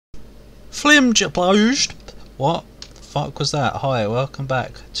Flimjaplost! What the fuck was that? Hi, welcome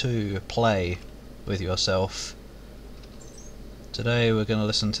back to Play with Yourself. Today we're going to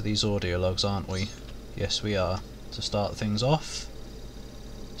listen to these audio logs, aren't we? Yes we are. To start things off.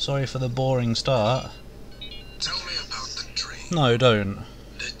 Sorry for the boring start. Tell me about the dream. No, don't.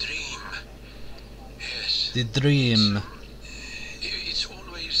 The dream. Yes. The dream. It's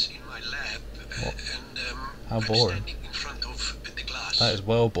always in my lab. What? And How I'm boring. standing in front of the glass. That is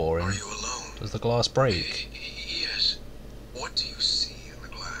well boring. Are you alone? Does the glass break? Yes. What do you see in the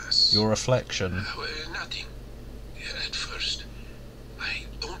glass? Your reflection. Nothing. At first. I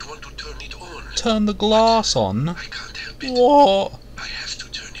don't want to turn it on. Turn the glass on? I can't help it. What? I have to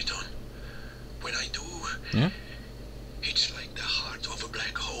turn it on. When I do, Yeah? it's like the heart of a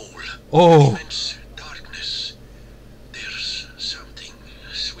black hole. Oh! Immense darkness. There's something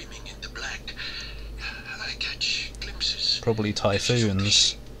swimming in the black. I catch glimpses. Probably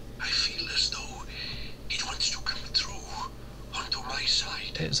typhoons. I feel as though it wants to come through onto my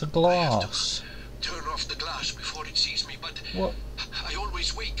side. It's a I have glass. to turn off the glass before it sees me, but What? I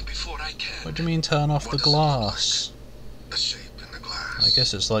always wake before I can. What do you mean turn off the What does it look glass? The shape in the glass. I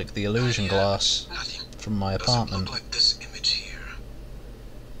guess it's like the illusion glass Nothing. from my Does it apartment. look like this image here?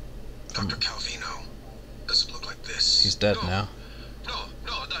 Dr. Calvino, does it look like this? He's dead now. No,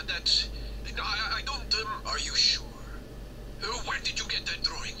 that's... No, I don't... Are you sure? Where did you get that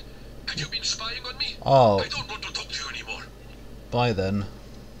drawing? Have you been spying on me? Oh, I don't want to talk to you anymore. bye then.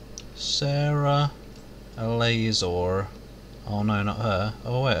 Sarah Lazor. Oh no, not her.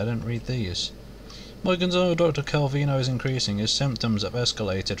 Oh wait, I didn't read these. My concern with Dr. Calvino is increasing. His symptoms have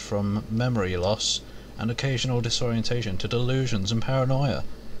escalated from memory loss and occasional disorientation to delusions and paranoia.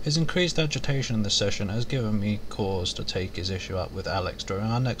 His increased agitation in this session has given me cause to take his issue up with Alex during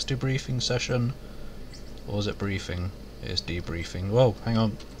our next debriefing session. Or is it briefing? It is debriefing. Whoa, hang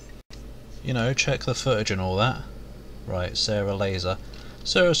on. You know, check the footage and all that. Right, Sarah Laser.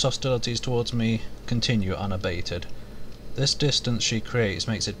 Sarah's hostilities towards me continue unabated. This distance she creates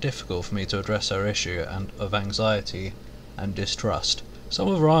makes it difficult for me to address her issue of anxiety and distrust. Some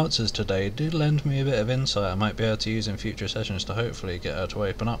of her answers today did lend me a bit of insight I might be able to use in future sessions to hopefully get her to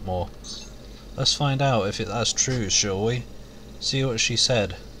open up more. Let's find out if that's true, shall we? See what she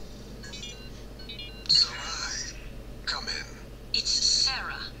said. Sarai, come in. It's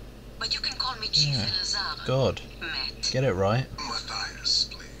Sarah, but you can call me Chief Yeah. Elazar. God, Matt. get it right. Matthias,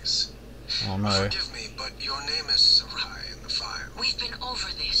 please. Oh no. Forgive me, but your name is Sarai in the file. We've been over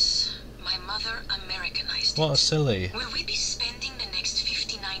this. My mother Americanized What a it. silly. Will we be spending the next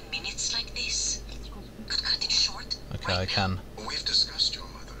 59 minutes like this? Could cut it short. Okay, right I now. can. We've discussed your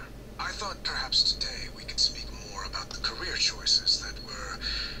mother. I thought perhaps today we could speak more about the career choices that were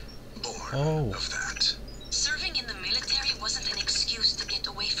born of that. Serving in the military wasn't an excuse to get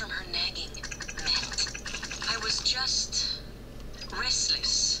away from her nagging, Matt. I was just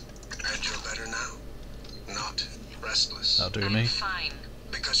restless. And you're better now? Not restless? That'll do I'm me. fine.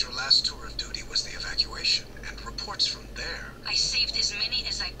 Because your last tour of duty was the evacuation, and reports from there. I saved as many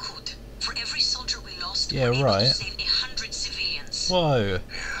as I could. For every soldier we lost, Yeah, we were able right. to save 100 civilians. Whoa.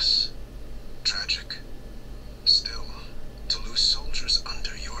 Yes. Tragic. Still, to lose soldiers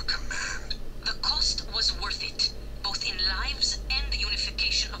under your command. The cost was worth it, both in lives and the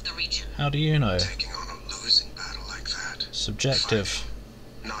unification of the region. How do you know? Taking on a losing battle like that. Subjective. Fighting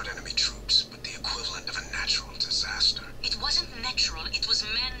not enemy troops, but the equivalent of a natural disaster. It wasn't natural, it was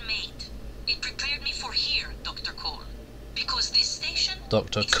man-made. It prepared me for here, Dr. Cole. Because this station,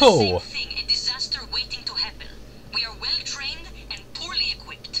 Dr. it's Cole. the same thing, a disaster waiting to happen. We are well-trained and poorly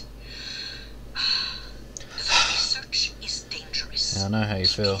equipped. The research is dangerous. Yeah, I know how you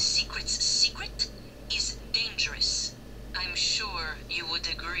Keeping feel. secrets secret is dangerous. I'm sure you would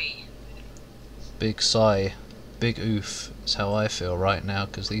agree. Big sigh. Big oof is how I feel right now,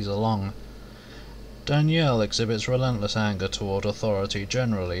 because these are long. Danielle exhibits relentless anger toward authority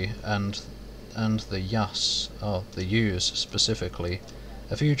generally, and the yous specifically.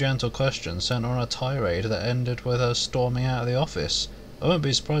 A few gentle questions sent her on a tirade that ended with her storming out of the office. I wouldn't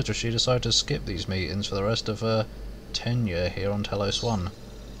be surprised if she decided to skip these meetings for the rest of her tenure here on Talos I.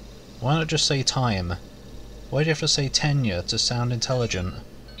 Why not just say time? Why do you have to say tenure to sound intelligent?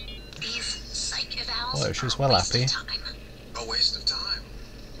 These psych evals Whoa, she's are well a waste happy. of time. A waste of time.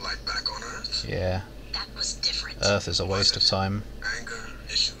 Like back on Earth. Yeah, That was different. Earth is a waste of time. Anger,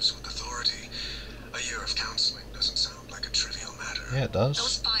 issues with authority. A year of counseling doesn't sound like a trivial matter. Yeah, it Those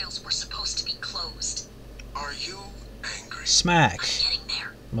does. files were supposed to be closed. Are you angry? Smack! I'm getting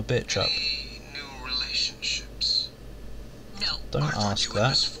there. My bitch up. Any new relationships? No. Don't I thought ask you and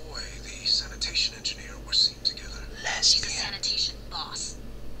Miss that. Foy, the sanitation engineer, were seen together. She's a sanitation boss.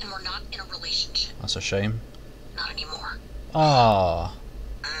 and we're not in a relationship. That's a shame. Not anymore. Ah.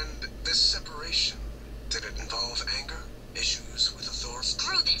 And this separation, did it involve anger? Issues with authority?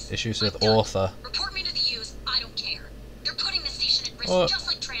 Screw this. Issues I'm with done. author. Report me to the U's. I don't care. They're putting the station at risk, What? just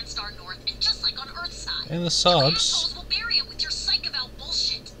like Transtar North and just like on Earthside. In the You subs, assholes will bury it with your psych about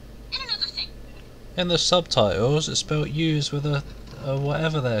bullshit. And another thing. in the subtitles, it's spelled U's with a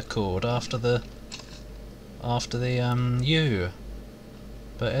whatever they're called after the U.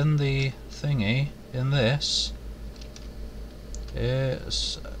 But in the thingy, in this,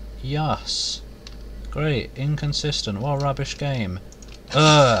 it's Yus. Great, inconsistent. What a rubbish game.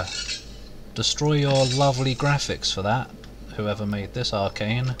 Ugh. Destroy your lovely graphics for that, whoever made this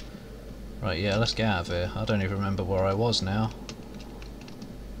arcane. Right, yeah, let's get out of here. I don't even remember where I was now.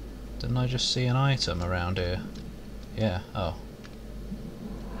 Didn't I just see an item around here? Yeah, oh.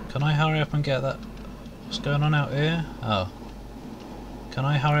 Can I hurry up and get that? What's going on out here? Oh. Can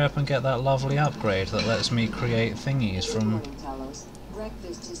I hurry up and get that lovely upgrade that lets me create thingies from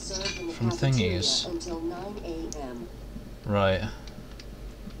thingies? Until 9 a.m. Right.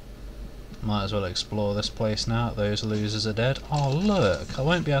 Might as well explore this place now. Those losers are dead. Oh look, I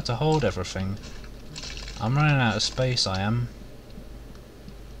won't be able to hold everything. I'm running out of space, I am.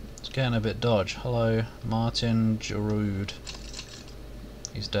 It's getting a bit dodge. Hello, Martin Giroud.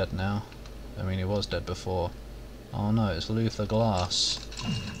 He's dead now. I mean, he was dead before. Oh no, it's Luther Glass.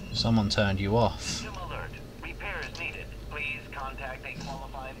 Someone turned you off. System alert. Repairs needed. Please contact a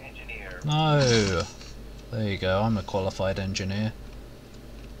qualified engineer. No! There you go, I'm a qualified engineer.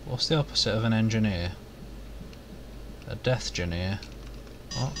 What's the opposite of an engineer? A death-gineer.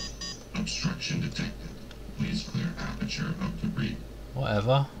 What? Obstruction detected. Please clear aperture of debris.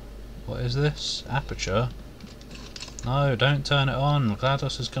 Whatever. What is this? Aperture? No, don't turn it on.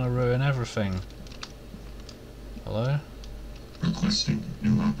 GLaDOS is going to ruin everything. Hello? Requesting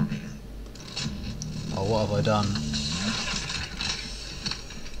new operator. Oh, what have I done?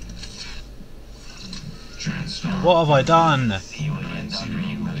 Transtar. What have I done? See you again, Dr.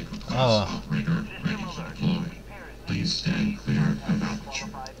 Yu. Medical class Oh. operator ready to deploy. Please stand clear of aperture.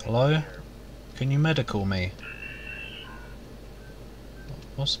 Hello? Can you medical me?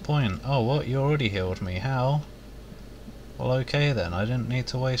 What's the point? Oh, what? You already healed me. How? Well, okay then. I didn't need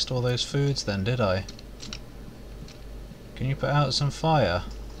to waste all those foods then, did I? Can you put out some fire?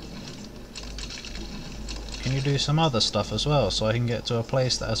 Can you do some other stuff as well, so I can get to a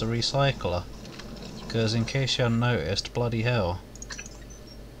place that has a recycler? Because in case you hadn't noticed, bloody hell.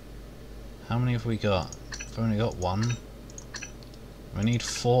 How many have we got? We've only got one. We need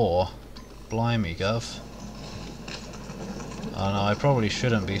 4. Blimey, Gov. Oh no, I probably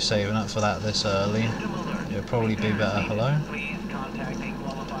shouldn't be saving up for that this early. It would probably be better. Hello? Please contact a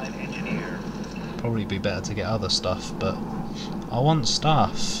qualified engineer. Probably be better to get other stuff, but I want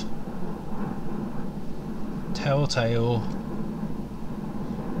stuff. Telltale.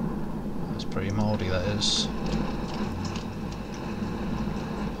 That's pretty mouldy, that is.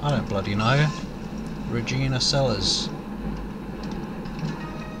 I don't bloody know. Regina Sellers.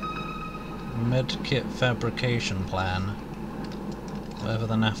 Medkit fabrication plan. Whatever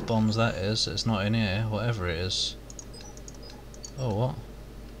the naff bombs that is, it's not in here, whatever it is. Oh, what?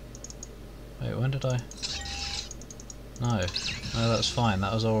 Wait, when did I? No, that's fine,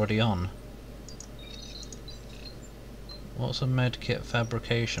 that was already on. What's a medkit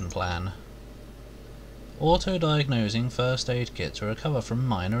fabrication plan? Auto-diagnosing first aid kit to recover from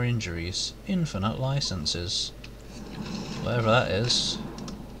minor injuries. Infinite licenses. Whatever that is.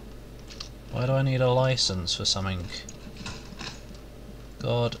 Why do I need a license for something?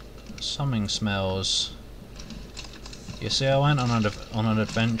 God, something smells. You see, I went on an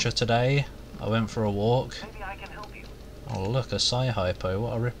adventure today. I went for a walk. Maybe I can help you. Oh look, a Psy-Hypo,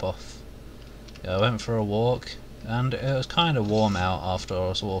 what a rip-off. Yeah, I went for a walk, and it was kind of warm out after I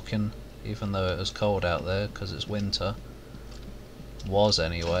was walking, even though it was cold out there, because it's winter. Was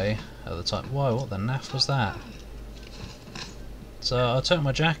anyway, at the time. Whoa, what the naff was that? So I took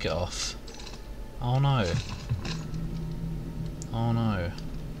my jacket off. Oh no. Oh no.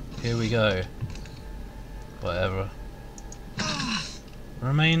 Here we go. Whatever.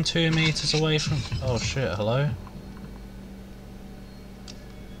 Remain 2 meters away from... Oh shit, hello?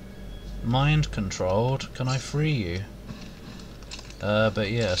 Mind controlled, can I free you? But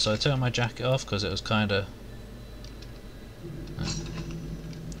yeah, so I took my jacket off because it was kinda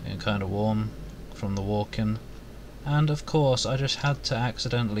warm from the walking. And of course I just had to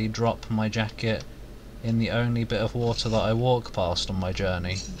accidentally drop my jacket in the only bit of water that I walk past on my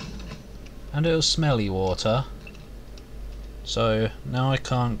journey. And it was smelly water. So now I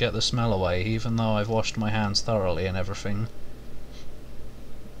can't get the smell away, even though I've washed my hands thoroughly and everything.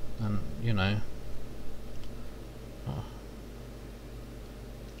 And, you know... Oh.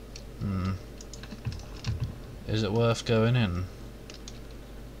 Is it worth going in?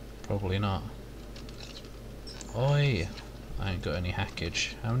 Probably not. Oi! I ain't got any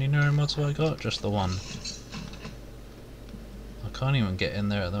hackage. How many neuromods have I got? Just the one. I can't even get in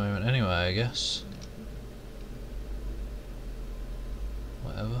there at the moment anyway, I guess.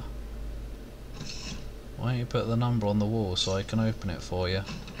 Whatever. Why don't you put the number on the wall so I can open it for you?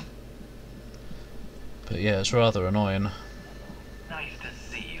 But yeah, it's rather annoying. Nice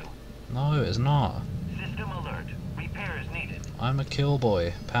to see you. No, it's not. System alert. Repairs needed. I'm a kill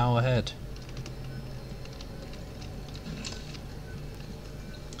boy. Power ahead.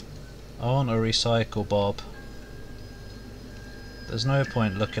 I want a recycle, Bob. There's no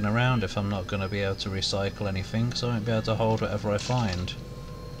point looking around if I'm not going to be able to recycle anything, because I won't be able to hold whatever I find.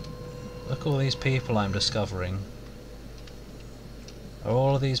 Look at all these people I'm discovering. Are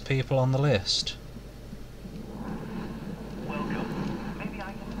all of these people on the list? Welcome. Maybe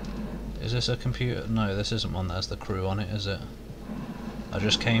I can... Is this a computer? No, this isn't one that has the crew on it, is it? I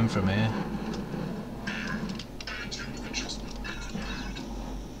just came from here.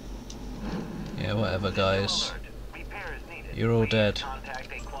 Yeah, whatever, guys. You're all dead.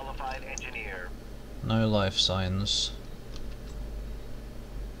 Contact a qualified engineer. No life signs.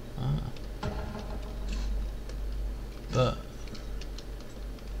 Ah. But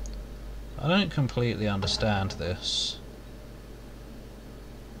I don't completely understand this.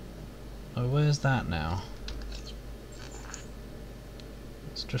 Oh, where's that now?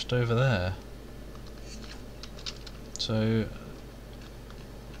 It's just over there. So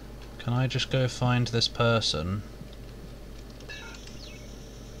can I just go find this person?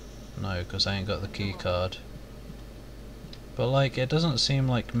 No, because I ain't got the key card. But like, it doesn't seem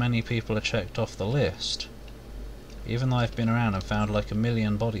like many people are checked off the list. Even though I've been around and found like 1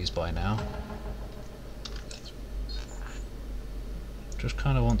 million bodies by now. Just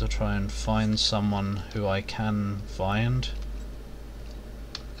kind of want to try and find someone who I can find.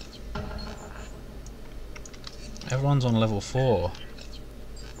 Everyone's on level 4.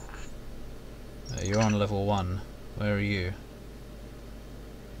 You're on level 1. Where are you?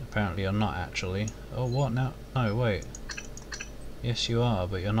 Apparently you're not actually. Oh, what now? No, wait. Yes you are,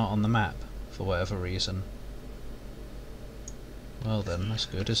 but you're not on the map, for whatever reason. Well then, that's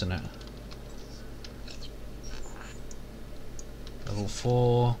good, isn't it? Level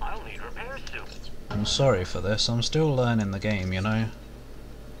 4. I'll need repairs soon. I'm sorry for this, I'm still learning the game, you know.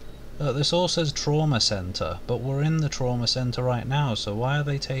 Look, this all says trauma center, but we're in the trauma center right now, so why are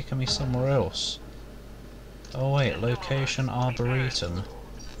they taking me somewhere else? Oh wait, location Arboretum.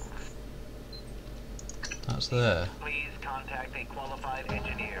 That's there. Please contact a qualified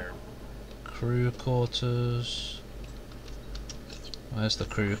engineer. Crew quarters. Where's the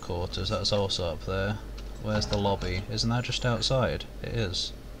crew quarters? That's also up there. Where's the lobby? Isn't that just outside? It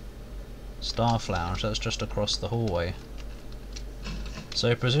is. Staff lounge, that's just across the hallway.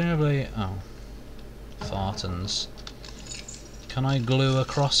 So presumably... oh. Fartons. Can I glue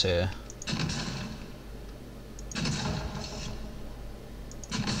across here?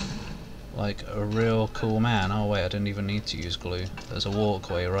 Like a real cool man. Oh wait, I didn't even need to use glue. There's a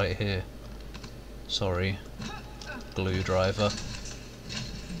walkway right here. Sorry, glue driver.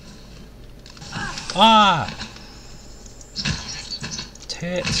 Ah!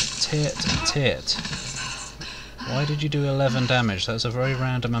 Tit, tit, tit. Why did you do 11 damage? That's a very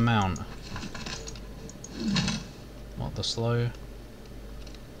random amount. What the slow?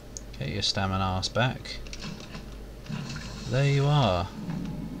 Get your stamina ass back. There you are.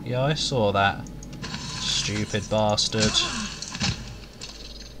 Yeah, I saw that. Stupid bastard.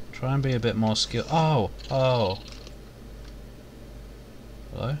 Try and be a bit more skilled. Oh! Oh!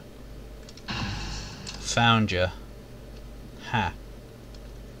 Hello? Found you. Ha.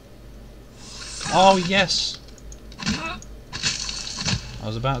 Oh, yes! I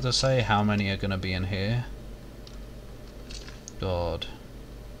was about to say how many are going to be in here. God.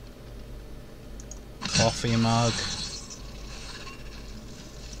 Coffee mug.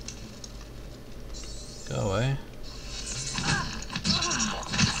 Go away.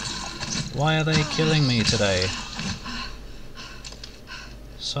 Why are they killing me today?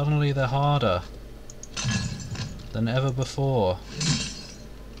 Suddenly they're harder than ever before.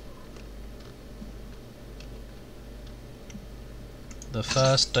 The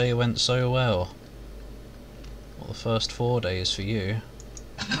first day went so well. Well, the first 4 days for you.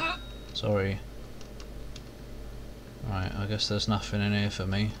 Sorry. Right, I guess there's nothing in here for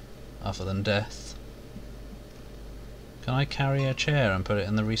me other than death. Can I carry a chair and put it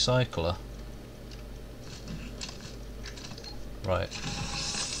in the recycler? Right.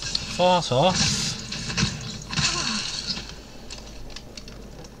 Fart off.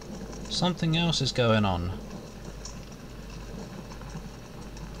 Something else is going on.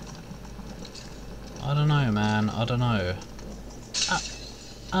 I don't know, man. I don't know.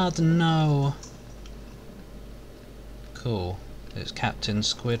 I don't know. Cool. It's Captain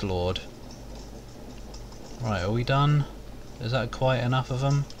Squidlord. Right, are we done? Is that quite enough of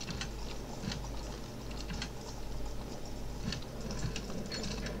them?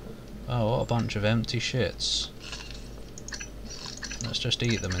 Oh, what a bunch of empty shits. Let's just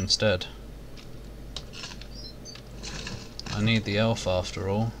eat them instead. I need the elf after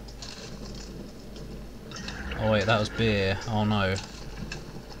all. Oh wait, that was beer. Oh no.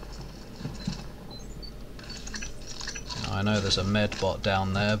 I know there's a med bot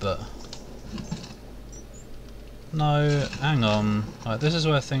down there, but... No, hang on. Right, this is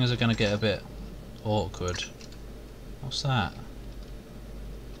where things are going to get a bit awkward. What's that?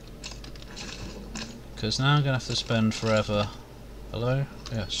 Because now I'm going to have to spend forever... Hello?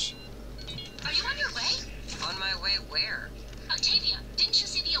 Yes. Are you on your way? On my way where? Octavia, didn't you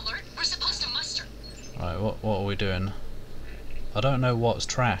see the alert? We're supposed to muster. Right, what are we doing? I don't know what's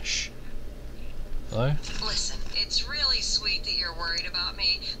trash. Hello? Listen, it's really sweet that you're worried about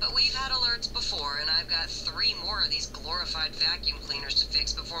me, but we've had alerts before, and I've got 3 more of these glorified vacuum cleaners to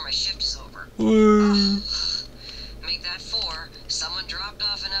fix before my shift is over. Make that 4. Someone dropped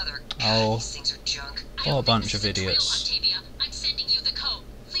off another. God, these things are junk. What a bunch of idiots. Octavia, I'm sending you the code.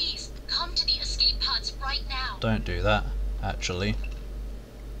 Please, come to the escape pods right now. Don't do that, actually.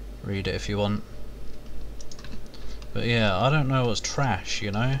 Read it if you want. But yeah, I don't know what's trash, you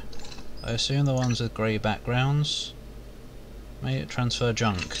know? I assume the ones with grey backgrounds. May transfer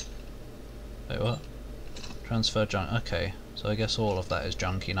junk. Wait, what? Transfer junk. Okay, so I guess all of that is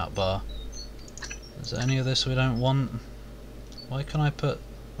junky nut bar. Is there any of this we don't want? Why can I put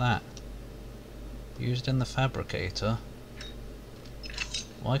that? Used in the fabricator.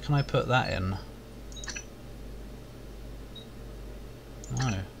 Why can I put that in?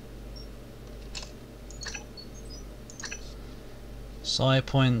 No. Psi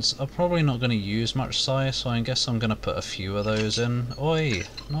points. I'm probably not going to use much psi, so I guess I'm going to put a few of those in. Oi!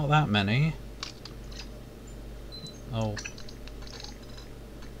 Not that many. Oh.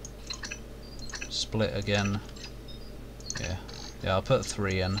 Split again. Yeah. Yeah, I'll put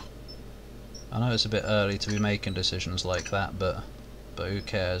 3 in. I know it's a bit early to be making decisions like that, but who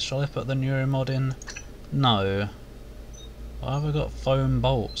cares? Shall I put the neuromod in? No. Why have I got foam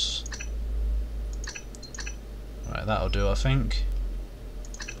bolts? Right, that'll do, I think.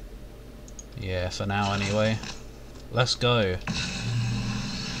 Yeah, for now anyway. Let's go.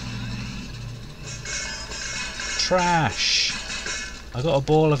 Trash! I got a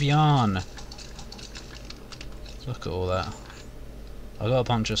ball of yarn. Look at all that. I got a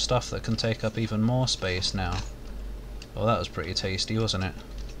bunch of stuff that can take up even more space now. Well, that was pretty tasty, wasn't it?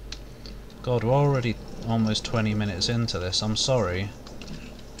 God, we're already almost 20 minutes into this. I'm sorry.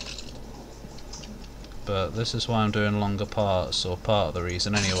 But this is why I'm doing longer parts, or part of the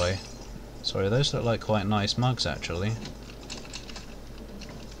reason anyway. Sorry, those look like quite nice mugs actually.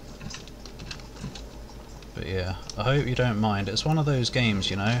 But yeah, I hope you don't mind. It's one of those games,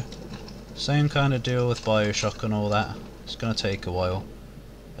 you know. Same kind of deal with Bioshock and all that. It's going to take a while.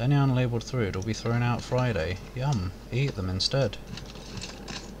 Any unlabeled food will be thrown out Friday. Yum. Eat them instead.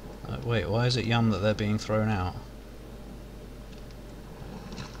 Wait, why is it yum that they're being thrown out?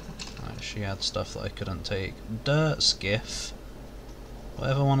 Right, she had stuff that I couldn't take. Dirt skiff.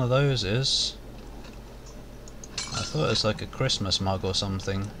 Whatever one of those is. I thought it was like a Christmas mug or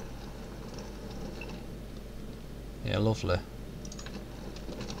something. Yeah, lovely.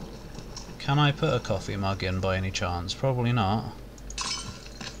 Can I put a coffee mug in by any chance? Probably not.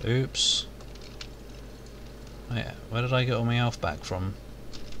 Oops. Wait, where did I get all my health back from?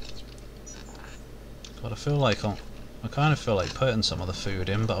 God, I kind of feel like putting some of the food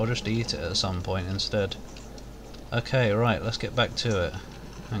in, but I'll just eat it at some point instead. Okay, right, let's get back to it.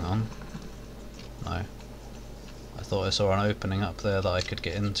 Hang on. No. I thought I saw an opening up there that I could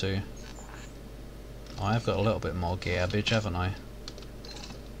get into. Oh, I've got a little bit more garbage, haven't I?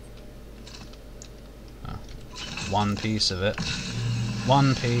 Oh. 1 piece of it.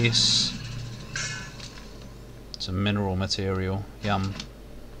 1 piece. It's a mineral material. Yum.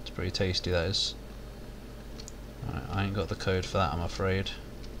 It's pretty tasty, that is. Right, I ain't got the code for that, I'm afraid.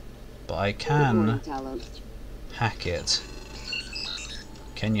 But I can hack it.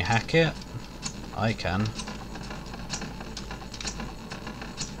 Can you hack it? I can.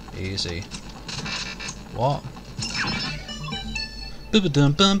 Easy. What?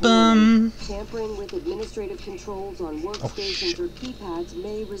 Bum. Tampering with administrative controls on workstations or keypads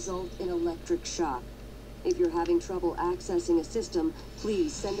may result in electric shock. If you're having trouble accessing a system,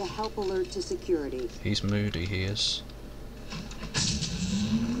 please send a help alert to security. He's moody, he is.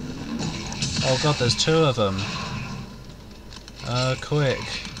 Oh god, there's two of them. Quick.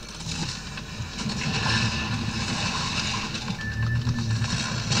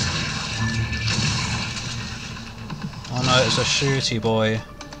 Oh no, it's a shooty boy.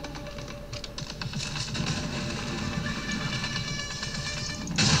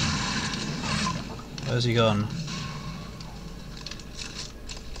 Where's he gone?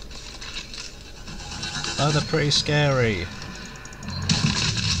 Oh, they're pretty scary.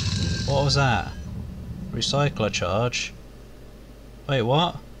 What was that? Recycler charge? Wait,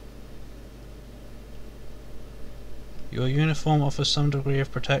 what? Your uniform offers some degree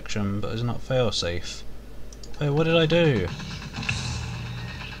of protection, but is not fail-safe. Wait, what did I do?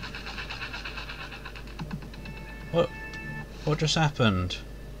 What just happened?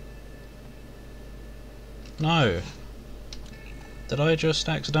 No. Did I just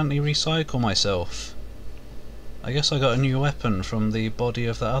accidentally recycle myself? I guess I got a new weapon from the body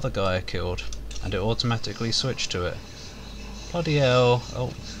of the other guy I killed, and it automatically switched to it. Bloody hell.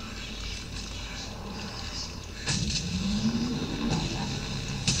 Oh.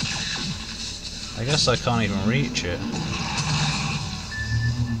 I guess I can't even reach it.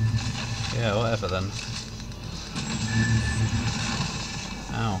 Yeah, whatever then.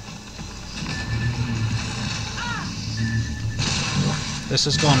 Ow. This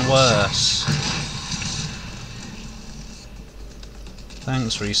has gone worse.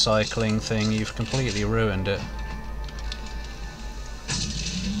 Thanks, recycling thing, you've completely ruined it.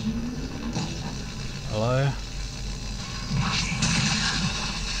 Hello?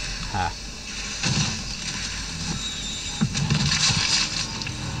 Ha.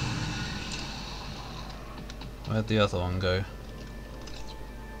 Where'd the other one go?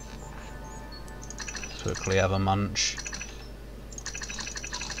 Quickly have a munch.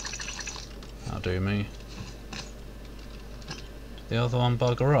 That'll do me. The other one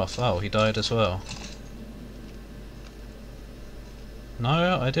bugger off. Oh, he died as well.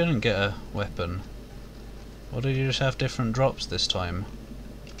 No, I didn't get a weapon. Or did you just have different drops this time?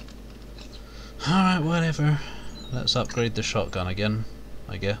 Alright, whatever. Let's upgrade the shotgun again,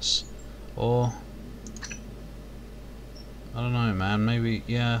 I guess. Or... I don't know, man. Maybe,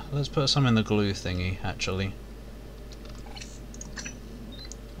 yeah, let's put some in the glue thingy, actually.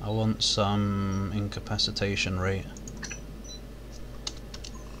 I want some incapacitation rate.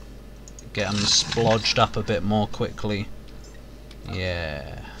 Get them splodged up a bit more quickly.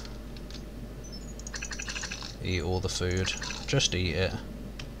 Yeah. Eat all the food. Just eat it.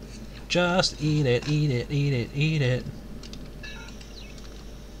 Just eat it, eat it, eat it, eat it.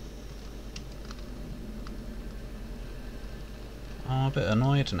 I'm a bit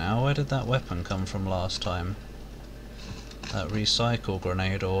annoyed now. Where did that weapon come from last time? That recycle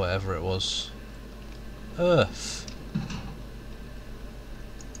grenade or whatever it was. Earth.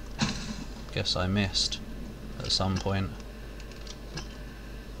 Guess I missed at some point.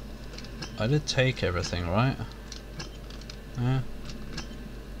 I did take everything, right? Yeah.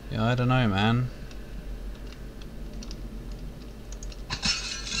 Yeah, I don't know, man.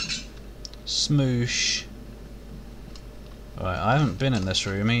 Smoosh. Right, I haven't been in this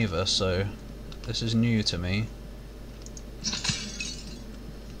room either, so this is new to me.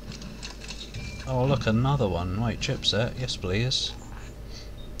 Oh look, another one. Wait, chipset, yes please.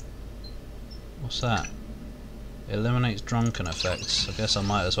 What's that? Eliminates drunken effects. I guess I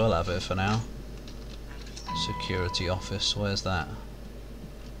might as well have it for now. Security office, where's that?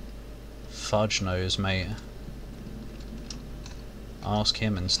 Fudge knows, mate. Ask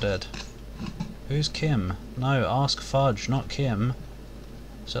him instead. Who's Kim? No, ask Fudge, not Kim.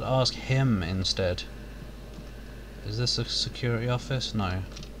 I said ask him instead. Is this a security office? No.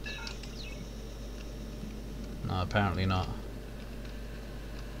 No, apparently not.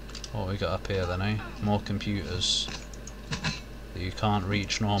 What we got up here then, eh? More computers that you can't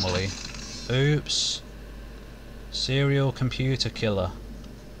reach normally. Oops. Serial computer killer.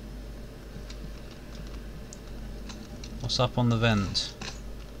 What's up on the vent?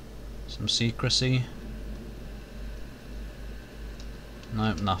 Some secrecy?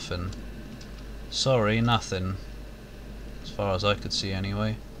 Nope, nothing. Sorry, nothing. As far as I could see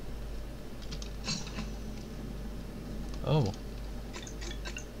anyway. Oh.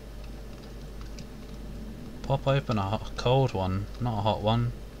 Pop open a cold one, not a hot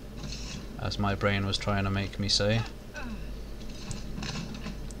one, as my brain was trying to make me say.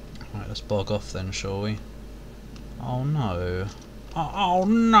 Right, let's bog off then, shall we? Oh no. Oh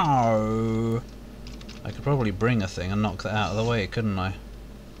no! I could probably bring a thing and knock that out of the way, couldn't I?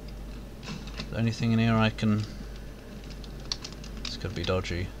 Is there anything in here I can... This could be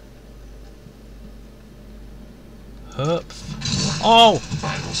dodgy. Herp. Oh!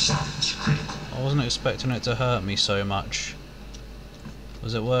 I wasn't expecting it to hurt me so much.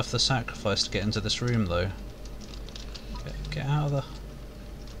 Was it worth the sacrifice to get into this room though? Get out of the...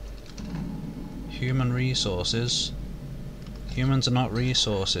 Human resources. Humans are not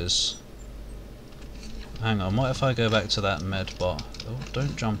resources. Hang on, what if I go back to that med bot? Oh,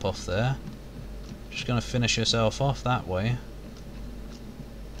 don't jump off there. Just gonna finish yourself off that way.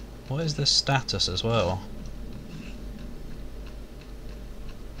 What is this status as well?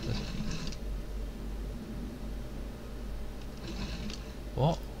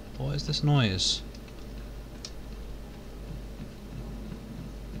 What? What is this noise?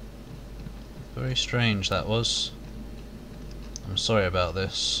 Very strange that was. I'm sorry about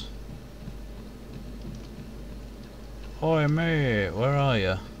this. Oi mate, where are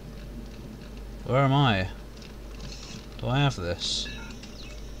you? Where am I? Do I have this?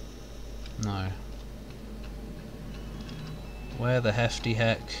 No. Where the hefty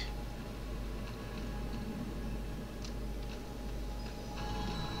heck?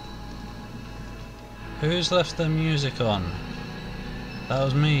 Who's left the music on? That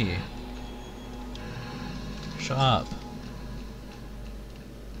was me. Shut up.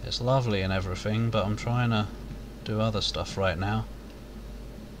 It's lovely and everything, but I'm trying to do other stuff right now.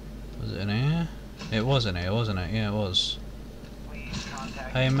 Was it in here? It was in here, wasn't it? Yeah, it was.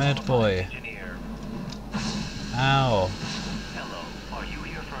 Hey, med boy. Ow. Hello, are you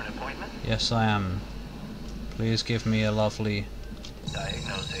here for an appointment? Yes, I am. Please give me a lovely...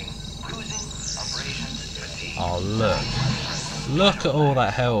 Diagnosing bruising, abrasions, fatigue. Oh, look. Look at all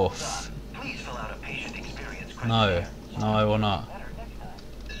that health. Please fill out a patient experience No. questionnaire. No, I will not.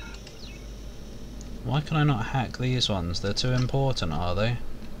 Why can I not hack these ones? They're too important, are they?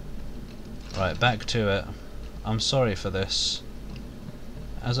 Right, back to it. I'm sorry for this.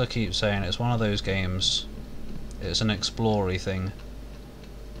 As I keep saying, it's one of those games. It's an explory thing.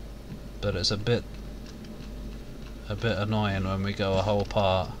 But it's a bit annoying when we go a whole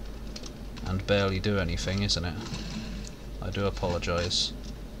part and barely do anything, isn't it? I do apologise.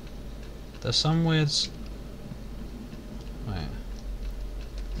 There's some weird... Wait.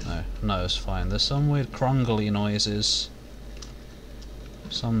 No, it's fine. There's some weird crungly noises.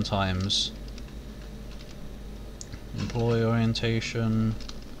 Sometimes. Employee orientation.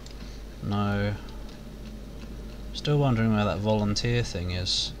 No. Still wondering where that volunteer thing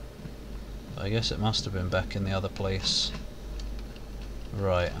is. I guess it must have been back in the other place.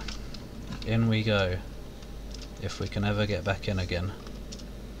 Right. In we go. If we can ever get back in again.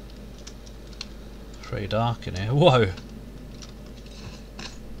 Pretty dark in here. Whoa!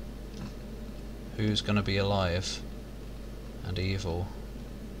 Who's gonna be alive and evil?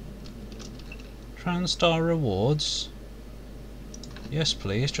 TranStar rewards? Yes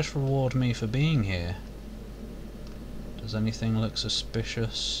please, just reward me for being here. Does anything look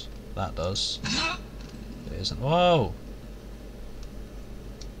suspicious? That does. It isn't. Whoa!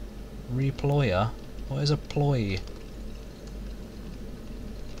 Reployer? What is a ploy?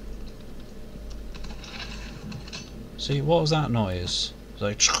 See, what was that noise? It was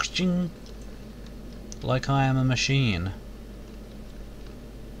like ching. Like I am a machine.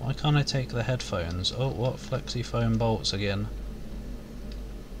 Why can't I take the headphones? Oh, what flexi foam bolts again?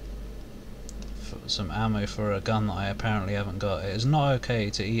 Some ammo for a gun that I apparently haven't got. It is not okay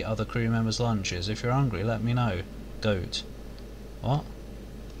to eat other crew members' lunches. If you're hungry, let me know. Goat. What?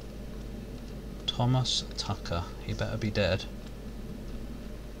 Thomas Tucker. He better be dead.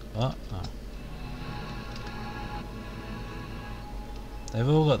 What? Oh. They've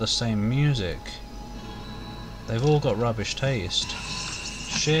all got the same music. They've all got rubbish taste.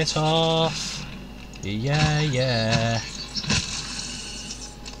 Shit off! Yeah.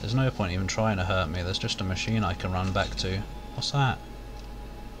 There's no point even trying to hurt me, there's just a machine I can run back to. What's that?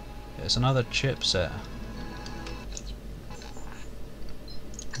 It's another chipset.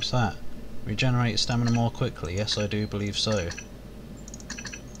 What's that? Regenerate stamina more quickly? Yes, I do believe so.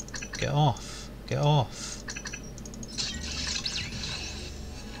 Get off! Get off!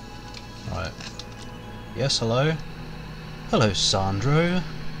 Right. Yes, hello? Hello, Sandro.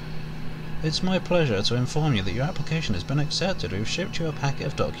 It's my pleasure to inform you that your application has been accepted. We've shipped you a packet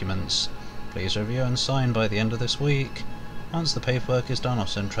of documents. Please review and sign by the end of this week. Once the paperwork is done, I'll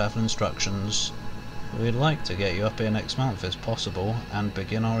send travel instructions. We'd like to get you up here next month if possible, and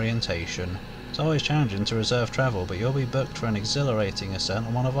begin orientation. It's always challenging to reserve travel, but you'll be booked for an exhilarating ascent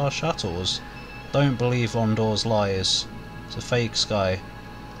on one of our shuttles. Don't believe Vondor's lies. It's a fake sky.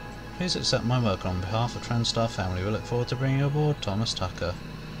 Please accept my work on behalf of TrendStar family. We look forward to bringing you aboard Thomas Tucker.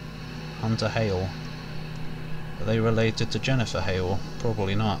 Hunter Hale. Are they related to Jennifer Hale?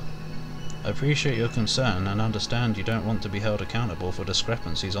 Probably not. I appreciate your concern and understand you don't want to be held accountable for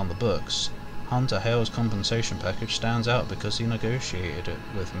discrepancies on the books. Hunter Hale's compensation package stands out because he negotiated it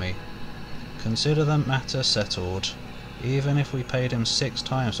with me. Consider the matter settled. Even if we paid him 6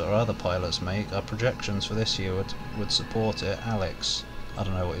 times what our other pilots make, our projections for this year would support it. Alex. I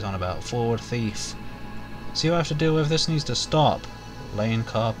don't know what he's on about. Forward thief. See what I have to deal with? This needs to stop. Lane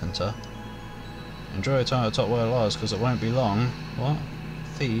Carpenter. Enjoy your time at Top Whale Lodge because it won't be long. What?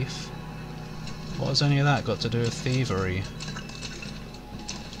 Thief? What has any of that got to do with thievery?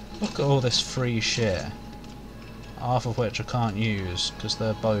 Look at all this free shit. Half of which I can't use because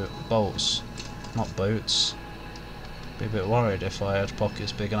they're bolts, not boats. Be a bit worried if I had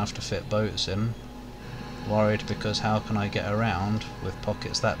pockets big enough to fit boats in. Worried because how can I get around with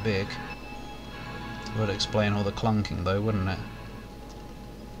pockets that big? Would explain all the clunking though, wouldn't it?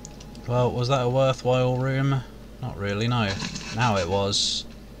 Well, was that a worthwhile room? Not really, no. Now it was.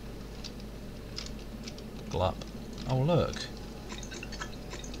 Glup. Oh look.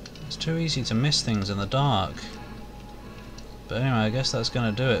 It's too easy to miss things in the dark. But anyway, I guess that's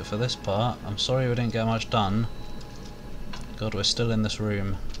going to do it for this part. I'm sorry we didn't get much done. God, we're still in this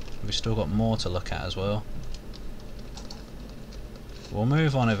room. We've still got more to look at as well. We'll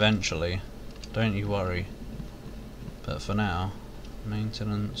move on eventually. Don't you worry. But for now,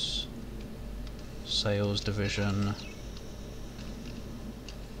 maintenance, sales division.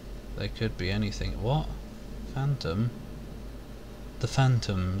 They could be anything. What? Phantom? The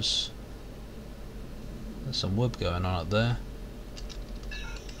Phantoms. There's some wood going on up there.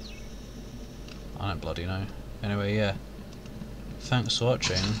 I don't bloody know. Anyway, yeah. Thanks for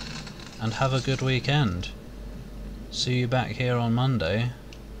watching, and have a good weekend. See you back here on Monday,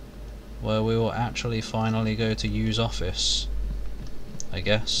 where we will actually finally go to U's office. I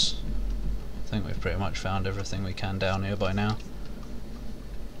guess. I think we've pretty much found everything we can down here by now.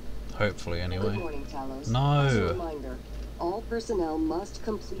 Hopefully, anyway. Good morning, Talos. No! As a reminder, all personnel must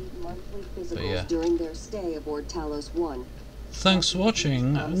complete monthly physicals during their stay aboard Talos I. Thanks for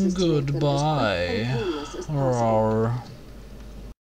watching, and goodbye.